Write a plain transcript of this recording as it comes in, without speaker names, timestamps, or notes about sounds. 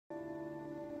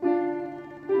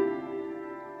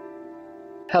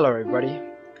Hello everybody,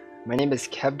 my name is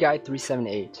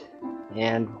KevGuy378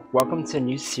 and welcome to a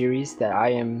new series that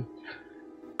I am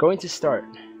going to start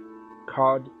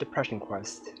called Depression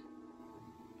Quest.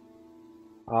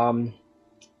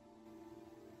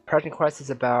 Depression Quest is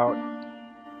about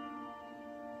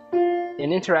an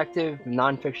interactive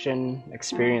non-fiction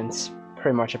experience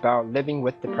pretty much about living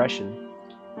with depression,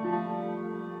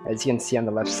 as you can see on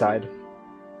the left side.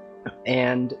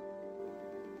 And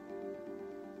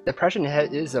depression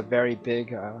is a very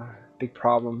big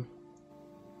problem.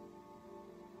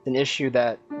 It's an issue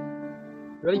that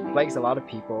really plagues a lot of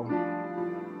people,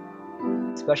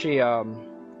 especially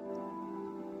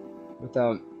with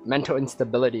mental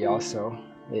instability also.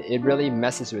 It really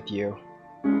messes with you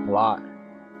a lot.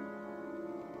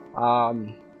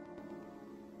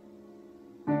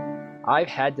 I've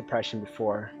had depression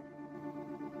before.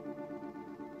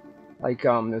 It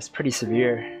was pretty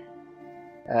severe,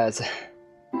 as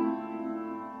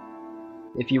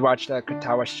if you watched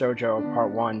Katawa Shoujo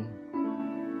Part 1,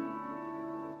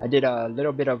 I did a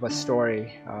little bit of a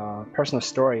story, personal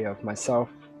story of myself,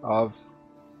 of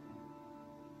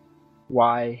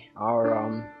why I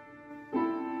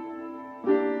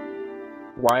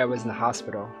was in the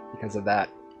hospital because of that.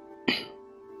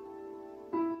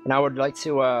 And I would like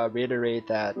to reiterate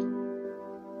that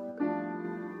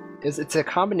it's a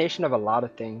combination of a lot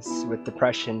of things with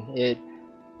depression.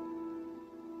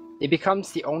 It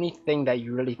becomes the only thing that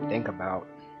you really think about.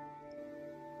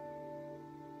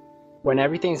 When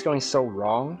everything's going so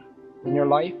wrong in your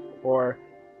life, or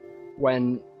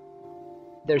when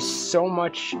there's so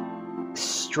much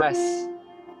stress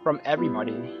from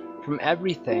everybody, from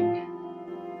everything,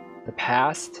 the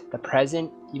past, the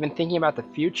present, even thinking about the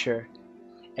future,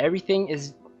 everything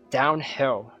is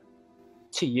downhill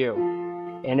to you.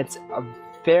 And it's a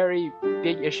very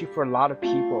big issue for a lot of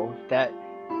people that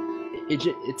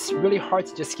it's really hard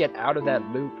to just get out of that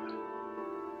loop.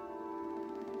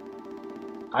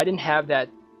 I didn't have that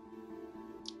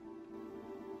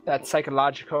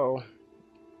psychological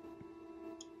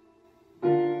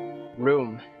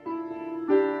room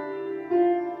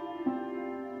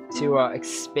to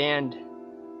expand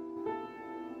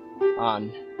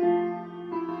on.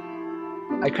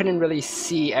 I couldn't really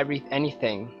see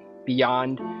anything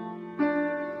beyond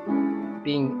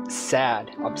being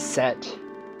sad, upset,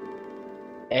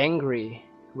 angry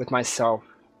with myself,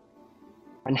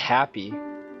 unhappy.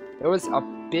 It was a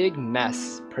big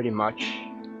mess, pretty much,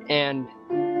 and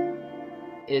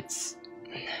it's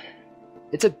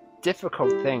a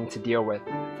difficult thing to deal with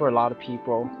for a lot of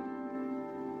people.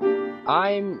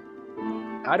 I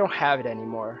don't have it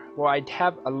anymore. Well, I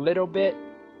have a little bit,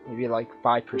 maybe like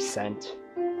 5%,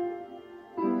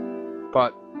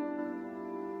 but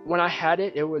when I had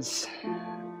it, it was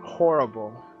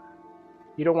horrible.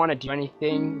 You don't want to do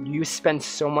anything. You spend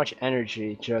so much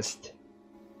energy just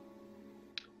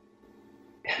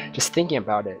thinking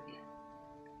about it,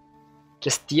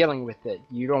 just dealing with it.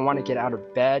 You don't want to get out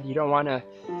of bed. You don't want to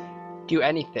do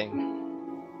anything.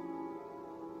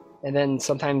 And then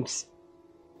sometimes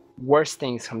worse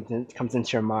things comes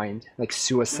into your mind, like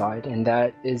suicide, and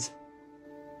that is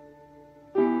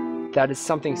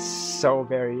something so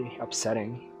very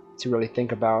upsetting to really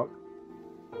think about.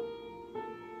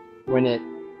 When it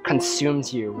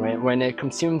consumes you, when it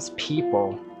consumes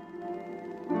people,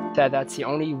 that's the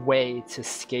only way to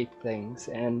escape things,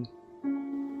 and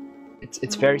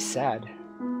it's very sad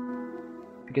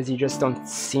because you just don't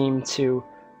seem to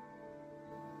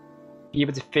be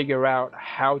able to figure out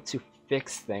how to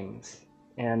fix things,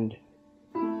 and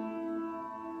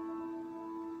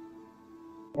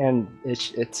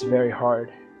it's very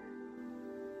hard.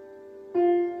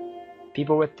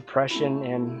 People with depression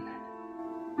and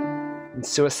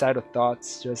suicidal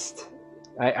thoughts,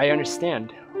 I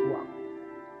understand,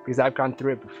 because I've gone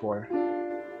through it before.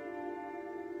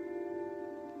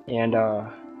 And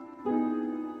I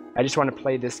just want to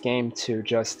play this game to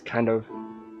just kind of,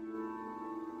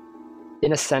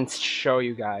 in a sense, show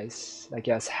you guys, I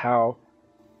guess, how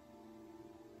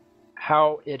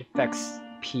it affects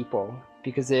people,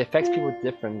 because it affects people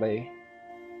differently.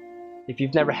 If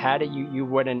you've never had it, you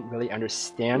wouldn't really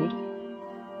understand.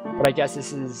 But I guess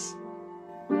this is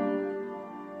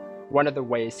one of the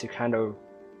ways to kind of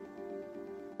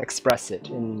express it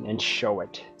and show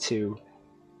it to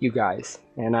you guys.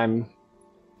 And I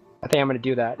think I'm going to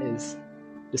do that, is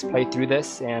just play through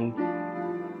this and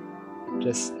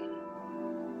just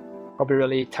hope it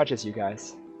really touches you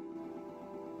guys.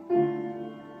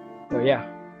 So yeah,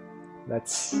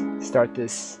 let's start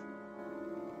this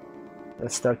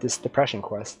depression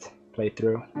quest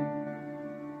playthrough.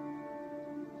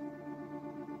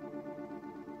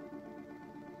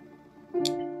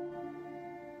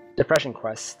 Depression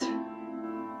Quest.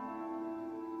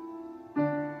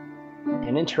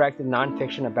 An interactive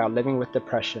nonfiction about living with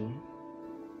depression.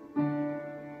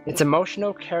 Its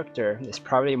emotional character is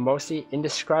probably mostly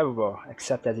indescribable,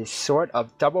 except as a sort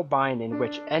of double bind in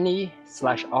which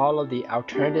any/all of the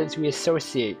alternatives we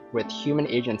associate with human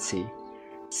agency,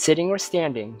 sitting or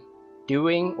standing,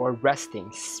 doing or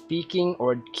resting, speaking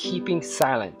or keeping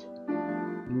silent,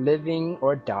 living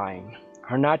or dying,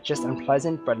 are not just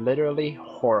unpleasant but literally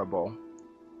horrible.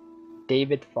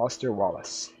 David Foster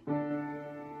Wallace.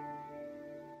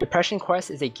 Depression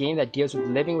Quest is a game that deals with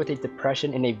living with a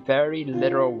depression in a very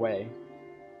literal way.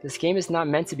 This game is not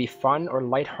meant to be fun or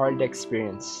lighthearted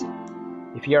experience.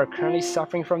 If you are currently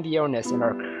suffering from the illness and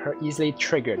are easily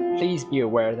triggered, please be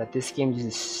aware that this game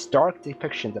uses stark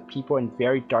depictions of people in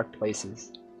very dark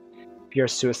places. If you are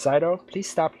suicidal, please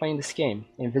stop playing this game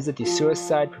and visit the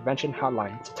Suicide Prevention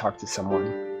Hotline to talk to someone.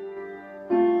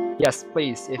 Yes,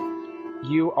 please, if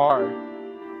you are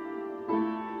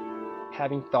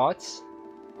having thoughts,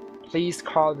 please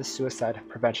call the Suicide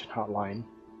Prevention Hotline.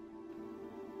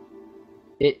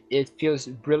 It feels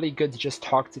really good to just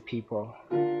talk to people.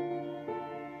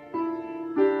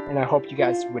 And I hope you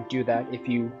guys would do that if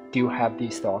you do have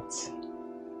these thoughts.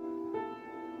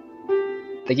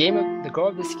 The goal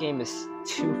of this game is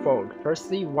twofold.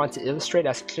 Firstly, we want to illustrate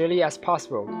as clearly as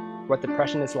possible what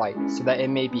depression is like, so that it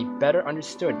may be better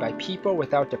understood by people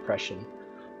without depression.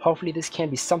 Hopefully this can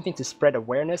be something to spread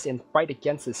awareness and fight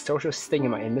against the social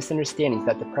stigma and misunderstandings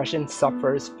that depression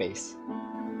sufferers face.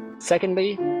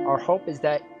 Secondly, our hope is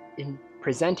that in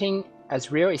presenting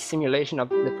as real a simulation of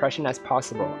depression as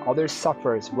possible, other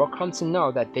sufferers will come to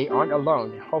know that they aren't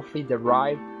alone and hopefully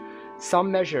derive some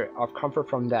measure of comfort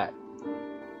from that.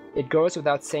 It goes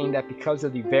without saying that because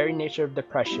of the very nature of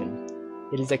depression,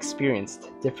 it is experienced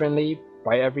differently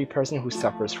by every person who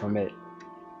suffers from it.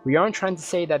 We aren't trying to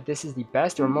say that this is the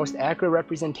best or most accurate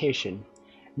representation,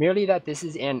 merely that this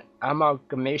is an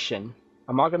amalgamation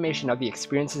of the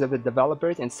experiences of the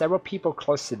developers and several people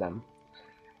close to them.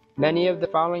 Many of the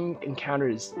following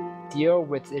encounters deal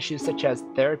with issues such as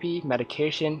therapy,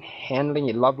 medication,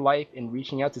 handling a love life, and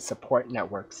reaching out to support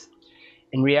networks.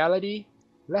 In reality,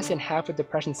 less than half of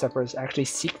depression sufferers actually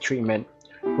seek treatment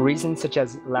for reasons such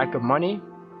as lack of money,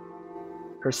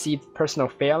 perceived personal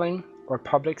failing, or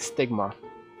public stigma.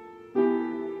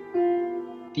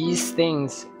 These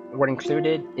things were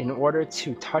included in order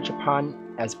to touch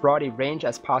upon as broad a range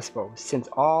as possible, since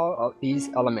all of these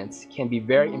elements can be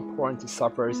very important to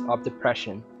sufferers of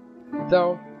depression,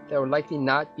 though they will likely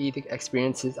not be the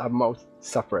experiences of most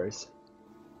sufferers.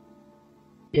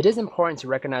 It is important to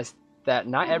recognize that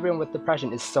not everyone with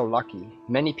depression is so lucky.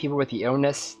 Many people with the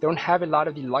illness don't have a lot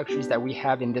of the luxuries that we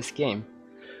have in this game.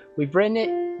 We've written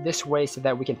it this way so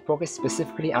that we can focus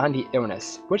specifically on the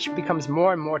illness, which becomes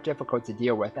more and more difficult to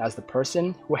deal with as the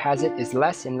person who has it is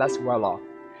less and less well off.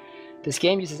 This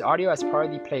game uses audio as part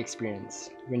of the play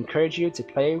experience. We encourage you to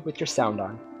play with your sound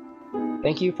on.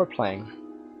 Thank you for playing.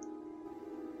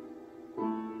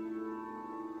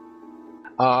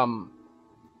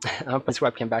 I'll put this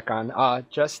webcam back on.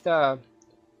 Just want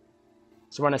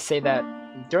to say that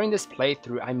during this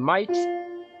playthrough,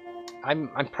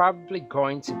 I'm probably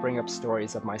going to bring up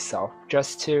stories of myself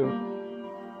just to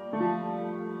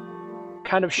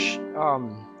kind of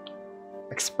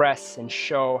express and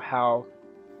show how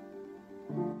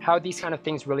these kind of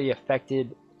things really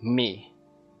affected me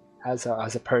as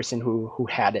a person who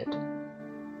had it.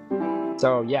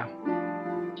 So yeah,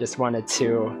 just wanted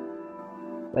to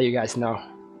let you guys know.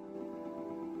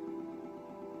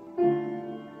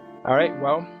 Alright,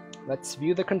 well, let's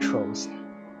view the controls.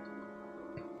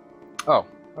 Oh,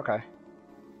 okay.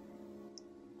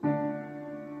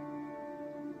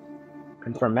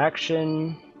 Confirm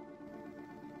action.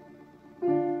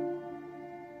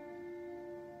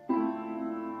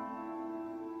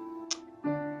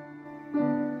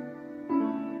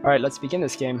 Alright, let's begin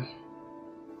this game.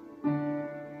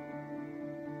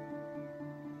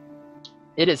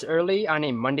 It is early on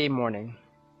a Monday morning.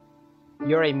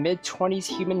 You're a mid-20s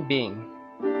human being.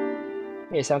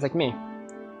 Hey, sounds like me.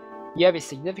 You have a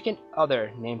significant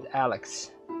other named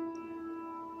Alex.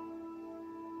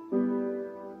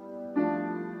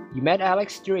 You met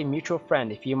Alex through a mutual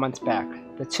friend a few months back.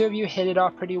 The two of you hit it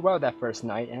off pretty well that first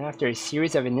night, and after a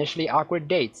series of initially awkward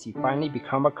dates, you finally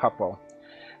become a couple.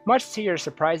 Much to your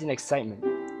surprise and excitement.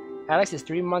 Alex is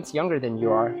 3 months younger than you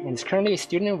are, and is currently a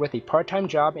student with a part-time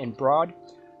job and broad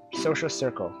social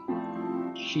circle.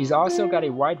 She's also got a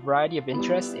wide variety of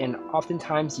interests, and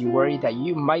oftentimes you worry that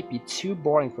you might be too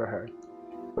boring for her.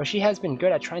 But she has been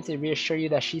good at trying to reassure you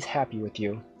that she's happy with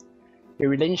you. Your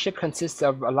relationship consists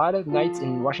of a lot of nights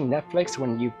in watching Netflix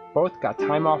when you both got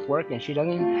time off work and she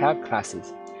doesn't have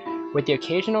classes, with the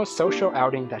occasional social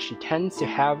outing that she tends to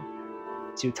have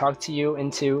to talk to you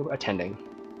into attending.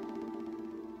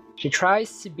 She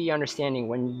tries to be understanding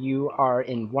when you are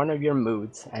in one of your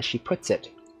moods, as she puts it,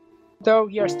 though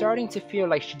you are starting to feel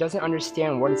like she doesn't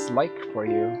understand what it's like for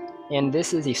you, and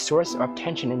this is a source of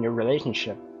tension in your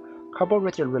relationship. Coupled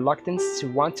with your reluctance to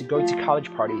want to go to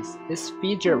college parties, this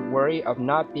feeds your worry of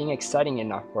not being exciting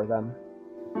enough for them.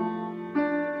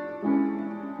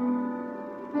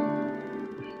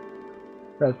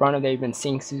 For the fun of they've been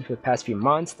seeing you for the past few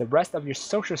months, the rest of your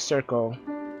social circle.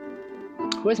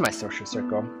 Who is my social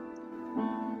circle?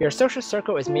 Your social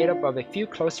circle is made up of a few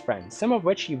close friends, some of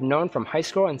which you've known from high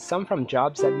school and some from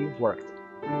jobs that you've worked.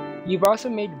 You've also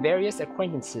made various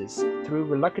acquaintances through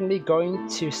reluctantly going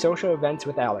to social events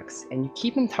with Alex, and you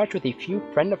keep in touch with a few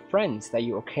friend of friends that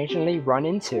you occasionally run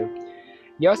into.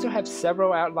 You also have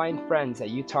several outlying friends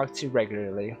that you talk to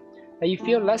regularly, that you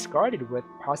feel less guarded with,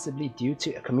 possibly due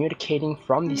to communicating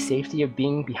from the safety of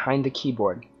being behind the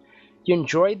keyboard. You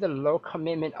enjoy the low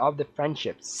commitment of the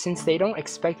friendships, since they don't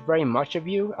expect very much of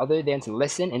you other than to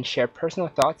listen and share personal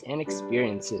thoughts and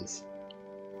experiences.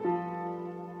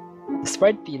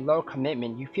 Despite the low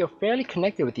commitment, you feel fairly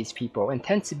connected with these people and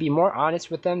tend to be more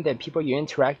honest with them than people you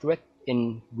interact with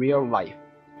in real life,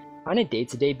 on a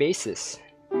day-to-day basis.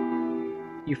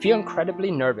 You feel incredibly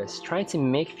nervous, trying to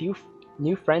make few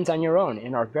new friends on your own,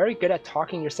 and are very good at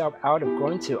talking yourself out of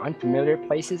going to unfamiliar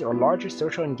places or larger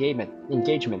social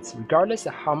engagements, regardless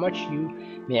of how much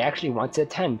you may actually want to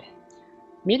attend.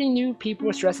 Meeting new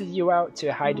people stresses you out to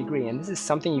a high degree, and this is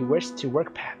something you wish you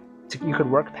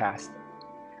could work past.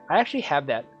 I actually have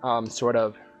that sort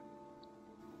of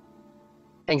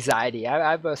anxiety.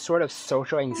 I have a sort of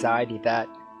social anxiety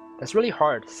that's really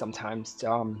hard sometimes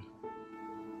to,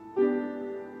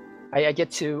 I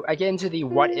get into the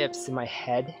what ifs in my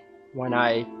head when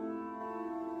I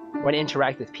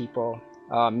interact with people,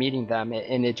 meeting them,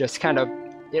 and it just kind of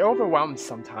overwhelms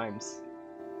sometimes.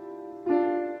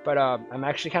 But I'm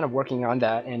actually kind of working on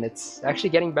that, and it's actually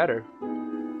getting better.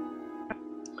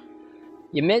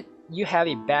 You admit you have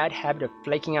a bad habit of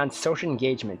flaking on social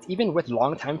engagements, even with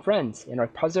longtime friends, and are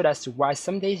puzzled as to why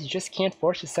some days you just can't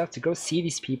force yourself to go see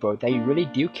these people that you really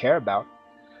do care about.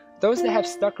 Those that have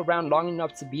stuck around long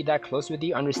enough to be that close with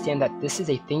you understand that this is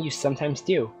a thing you sometimes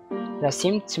do, and have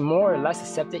seemed to more or less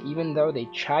accept it even though they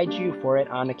chide you for it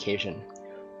on occasion.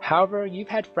 However, you've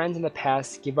had friends in the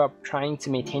past give up trying to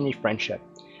maintain a friendship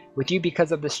with you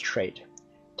because of this trait,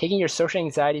 taking your social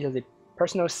anxieties as a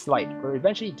personal slight, or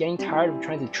eventually getting tired of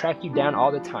trying to track you down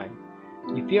all the time.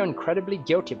 You feel incredibly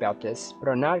guilty about this, but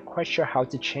are not quite sure how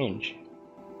to change.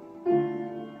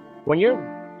 When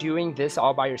you're doing this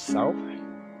all by yourself,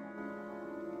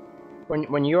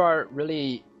 when you are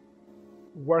really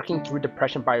working through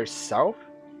depression by yourself,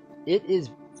 it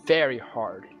is very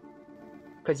hard,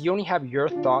 because you only have your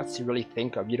thoughts to really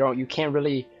think of. You can't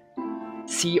really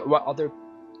see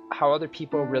how other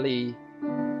people really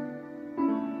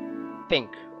think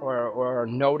or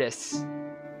notice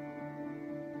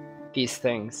these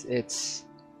things.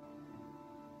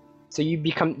 So you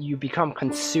become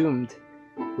consumed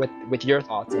with your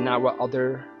thoughts and not what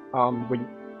other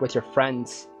with your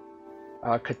friends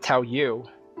could tell you,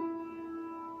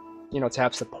 to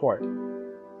have support.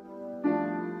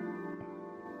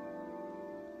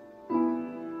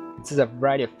 This is a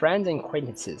variety of friends and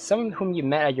acquaintances, some of whom you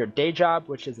met at your day job,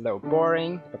 which is a little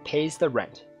boring but pays the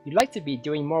rent. You'd like to be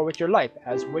doing more with your life,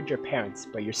 as would your parents,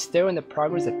 but you're still in the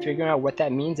progress of figuring out what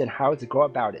that means and how to go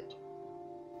about it.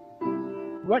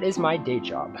 What is my day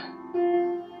job?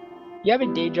 You have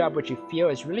a day job which you feel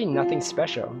is really nothing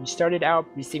special. You started out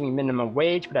receiving minimum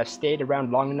wage, but have stayed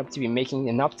around long enough to be making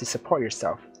enough to support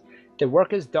yourself. The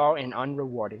work is dull and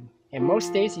unrewarding, and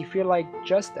most days you feel like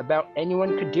just about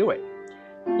anyone could do it.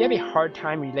 You have a hard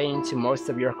time relating to most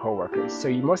of your coworkers, so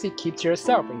you mostly keep to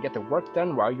yourself and get the work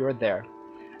done while you're there.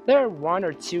 There are one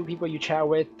or two people you chat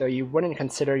with, though you wouldn't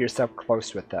consider yourself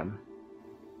close with them.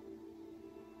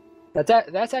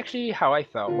 That's actually how I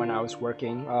felt when I was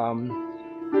working.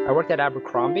 I worked at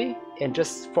Abercrombie, and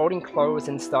just folding clothes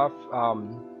and stuff.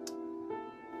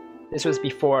 This was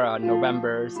before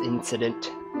November's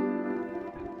incident,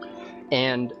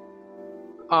 and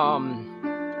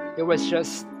it was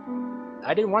just,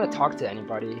 I didn't want to talk to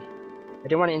anybody. I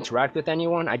didn't want to interact with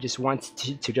anyone. I just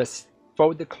wanted to just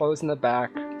fold the clothes in the back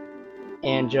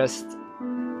and just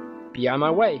be on my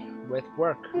way with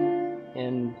work,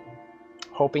 and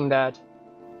hoping that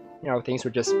things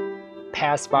would just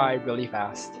pass by really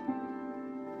fast.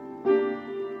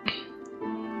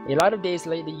 A lot of days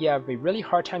lately, you have a really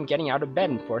hard time getting out of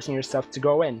bed and forcing yourself to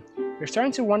go in. You're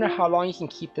starting to wonder how long you can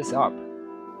keep this up.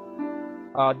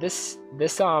 This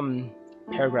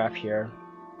paragraph here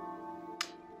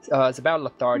is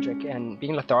about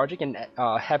being lethargic and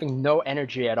having no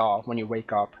energy at all when you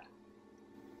wake up.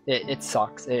 It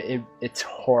sucks. It's a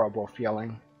horrible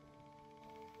feeling.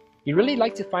 You really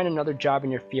like to find another job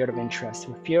in your field of interest.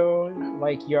 You feel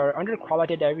like you're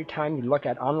underqualified every time you look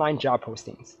at online job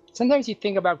postings. Sometimes you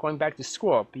think about going back to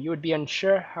school, but you would be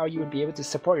unsure how you would be able to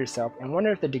support yourself and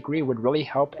wonder if the degree would really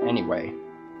help anyway.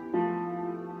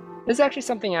 This is actually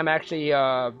something I'm actually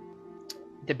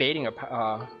debating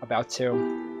about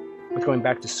too, with going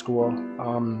back to school.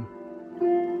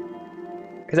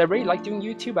 Because I really like doing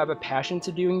YouTube. I have a passion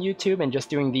to doing YouTube and just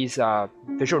doing these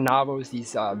visual novels,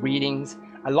 these readings.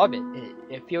 I love it.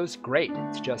 It feels great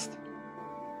to just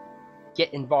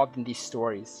get involved in these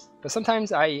stories. But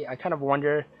sometimes I kind of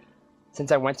wonder,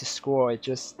 since I went to school,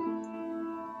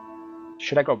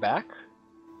 should I go back?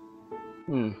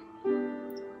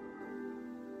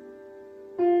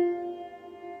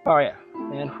 Oh yeah,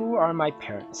 and who are my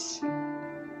parents?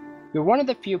 You're one of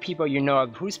the few people you know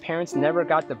of whose parents never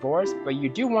got divorced, but you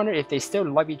do wonder if they still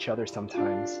love each other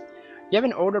sometimes. You have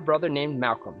an older brother named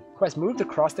Malcolm, who has moved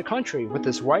across the country with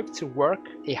his wife to work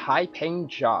a high-paying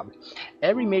job.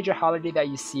 Every major holiday that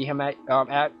you see him at,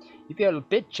 you feel a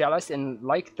bit jealous and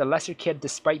like the lesser kid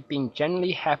despite being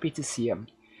genuinely happy to see him.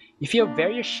 You feel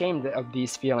very ashamed of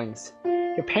these feelings.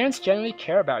 Your parents genuinely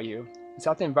care about you. This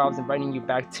often involves inviting you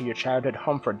back to your childhood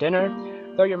home for dinner,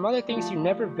 though your mother thinks you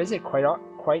never visit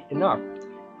quite enough.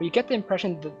 But you get the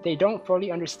impression that they don't fully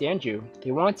understand you.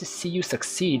 They want to see you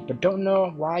succeed, but don't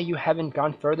know why you haven't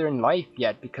gone further in life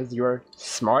yet because you're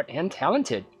smart and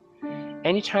talented.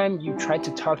 Anytime you try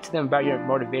to talk to them about your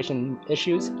motivation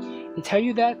issues, they tell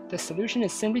you that the solution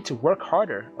is simply to work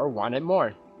harder or want it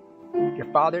more.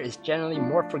 Your father is generally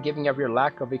more forgiving of your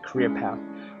lack of a career path,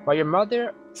 while your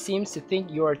mother seems to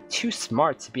think you are too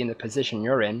smart to be in the position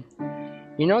you're in.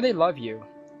 You know they love you,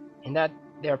 and that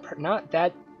they're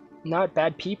not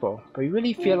bad people, but you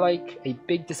really feel like a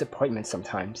big disappointment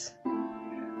sometimes.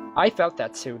 I felt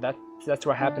that too. That's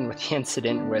what happened with the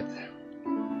incident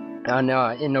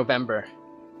in November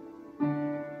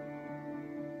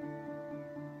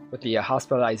with the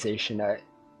hospitalization.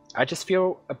 I just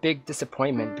feel a big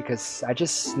disappointment because I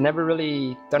just never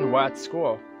really done well at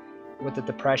school with the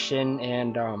depression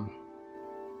and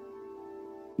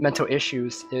mental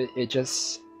issues.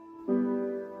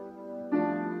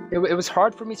 It was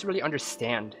hard for me to really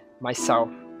understand myself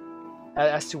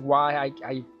as to why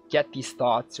I get these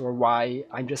thoughts or why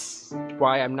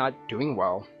I'm not doing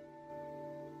well.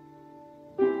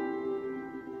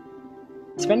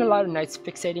 Spend a lot of nights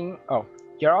fixating. Oh,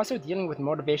 you're also dealing with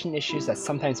motivation issues that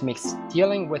sometimes makes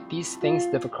dealing with these things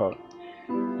difficult.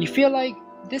 You feel like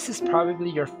this is probably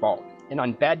your fault, and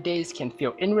on bad days can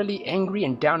feel inwardly angry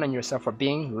and down on yourself for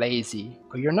being lazy,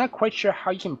 but you're not quite sure how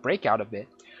you can break out of it,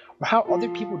 or how other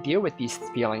people deal with these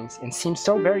feelings and seem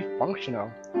so very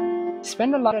functional.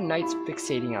 Spend a lot of nights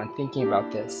fixating on thinking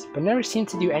about this, but never seem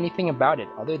to do anything about it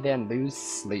other than lose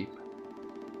sleep.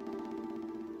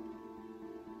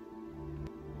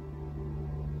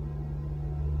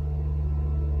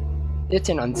 It's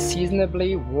an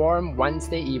unseasonably warm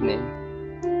Wednesday evening.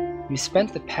 You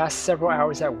spent the past several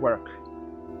hours at work.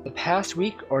 The past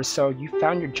week or so, you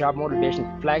found your job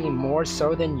motivation flagging more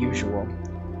so than usual.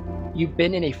 You've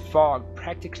been in a fog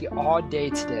practically all day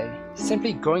today,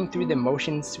 simply going through the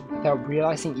motions without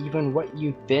realizing even what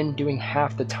you've been doing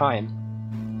half the time.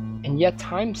 And yet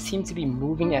time seems to be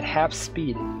moving at half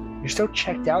speed. You're so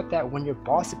checked out that when your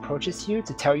boss approaches you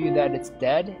to tell you that it's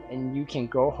dead and you can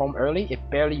go home early, it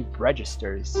barely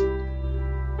registers.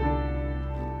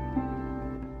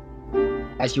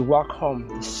 As you walk home,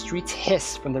 the streets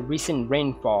hiss from the recent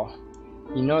rainfall.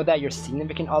 You know that your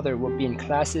significant other will be in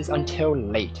classes until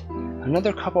late,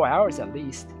 another couple hours at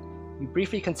least. You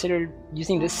briefly considered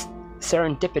using this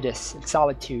serendipitous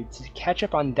solitude to catch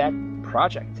up on that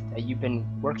project that you've been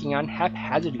working on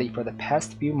haphazardly for the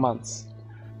past few months.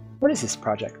 What is this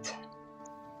project?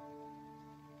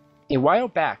 A while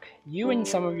back, you and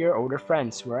some of your older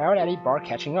friends were out at a bar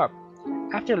catching up.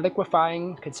 After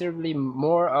liquefying considerably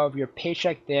more of your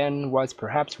paycheck than was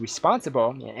perhaps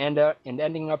responsible and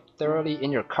ending up thoroughly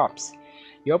in your cups,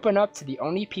 you open up to the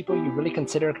only people you really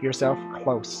consider yourself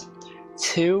close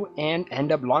to and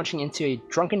end up launching into a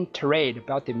drunken tirade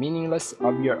about the meaninglessness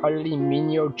of your utterly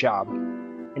menial job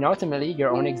and ultimately your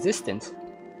own existence.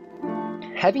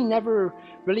 Having never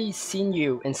really seen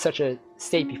you in such a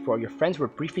state before, your friends were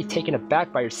briefly taken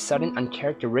aback by your sudden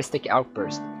uncharacteristic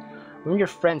outburst. One of your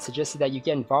friends suggested that you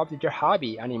get involved with your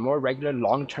hobby on a more regular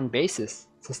long-term basis,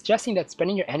 suggesting that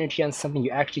spending your energy on something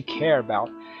you actually care about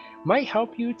might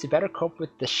help you to better cope with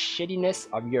the shittiness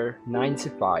of your 9 to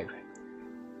 5.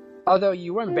 Although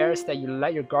you were embarrassed that you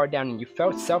let your guard down and you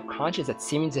felt self-conscious at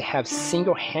seeming to have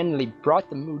single-handedly brought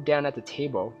the mood down at the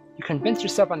table, you convinced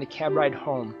yourself on the cab ride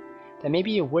home that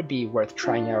maybe it would be worth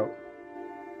trying out.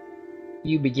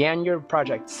 You began your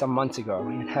project some months ago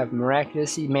and have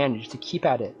miraculously managed to keep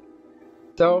at it.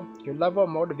 So, your level of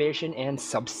motivation and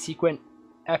subsequent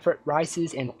effort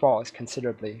rises and falls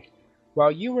considerably.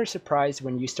 While you were surprised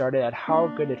when you started at how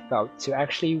good it felt to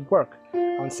actually work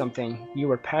on something you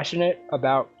were passionate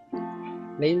about,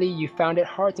 lately you found it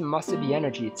hard to muster the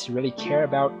energy to really care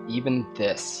about even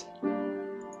this.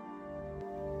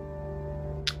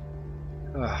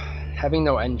 Having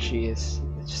no energy it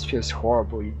just feels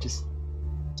horrible. You just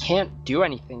can't do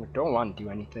anything or don't want to do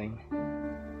anything.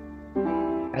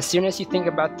 As soon as you think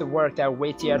about the work that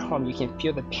awaits you at home, you can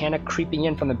feel the panic creeping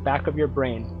in from the back of your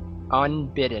brain,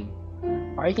 unbidden.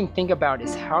 All you can think about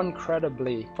is how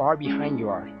incredibly far behind you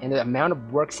are, and the amount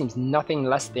of work seems nothing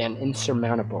less than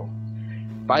insurmountable.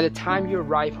 By the time you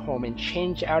arrive home and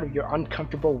change out of your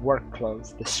uncomfortable work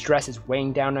clothes, the stress is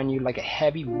weighing down on you like a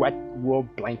heavy, wet wool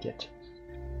blanket.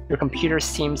 Your computer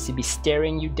seems to be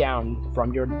staring you down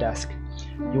from your desk.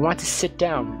 You want to sit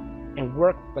down and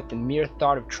work, but the mere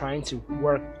thought of trying to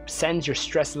work sends your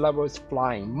stress levels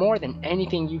flying. More than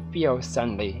anything, you feel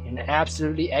suddenly and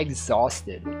absolutely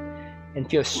exhausted and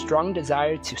feel a strong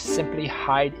desire to simply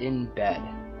hide in bed.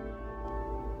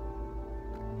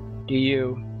 Do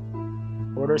you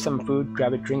order some food,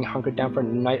 grab a drink, hunker down for a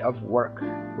night of work?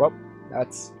 Well,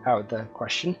 that's out of the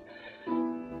question.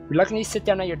 Reluctantly sit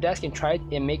down at your desk and try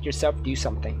and make yourself do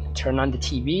something. Turn on the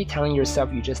TV, telling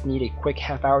yourself you just need a quick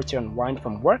half hour to unwind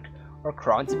from work, or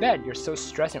crawl into bed. You're so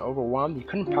stressed and overwhelmed you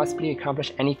couldn't possibly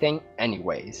accomplish anything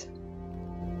anyways.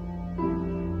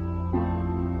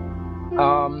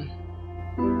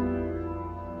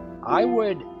 I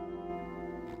would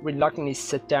reluctantly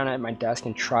sit down at my desk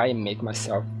and try and make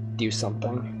myself do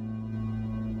something.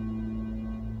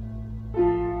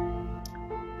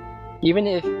 Even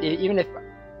if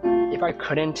I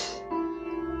couldn't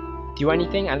do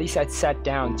anything, at least I'd sat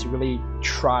down to really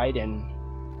try and,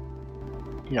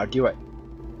 do it.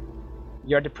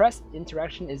 Your depressed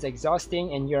interaction is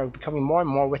exhausting and you're becoming more and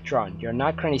more withdrawn. You're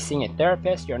not currently seeing a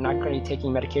therapist. You're not currently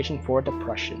taking medication for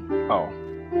depression. Oh.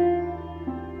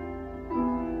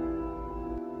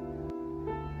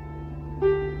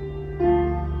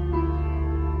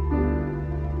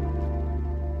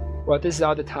 Well, this is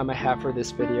all the time I have for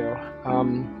this video.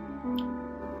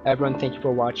 Everyone, thank you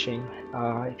for watching.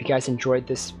 If you guys enjoyed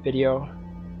this video,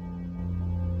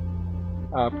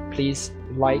 please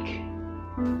like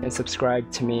and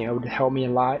subscribe to me. It would help me a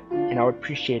lot and I would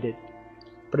appreciate it.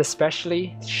 But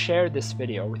especially share this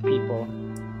video with people.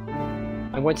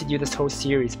 I'm going to do this whole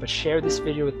series, but share this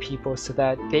video with people so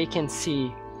that they can see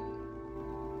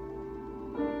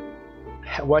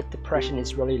what depression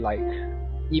is really like.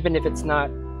 Even if it's not,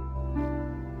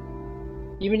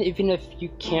 even if you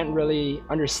can't really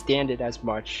understand it as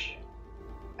much,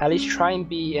 at least try and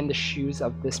be in the shoes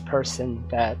of this person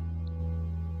that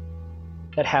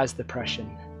has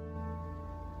depression.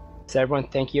 So everyone,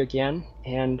 thank you again,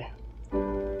 and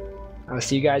I'll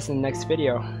see you guys in the next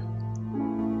video.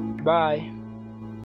 Bye.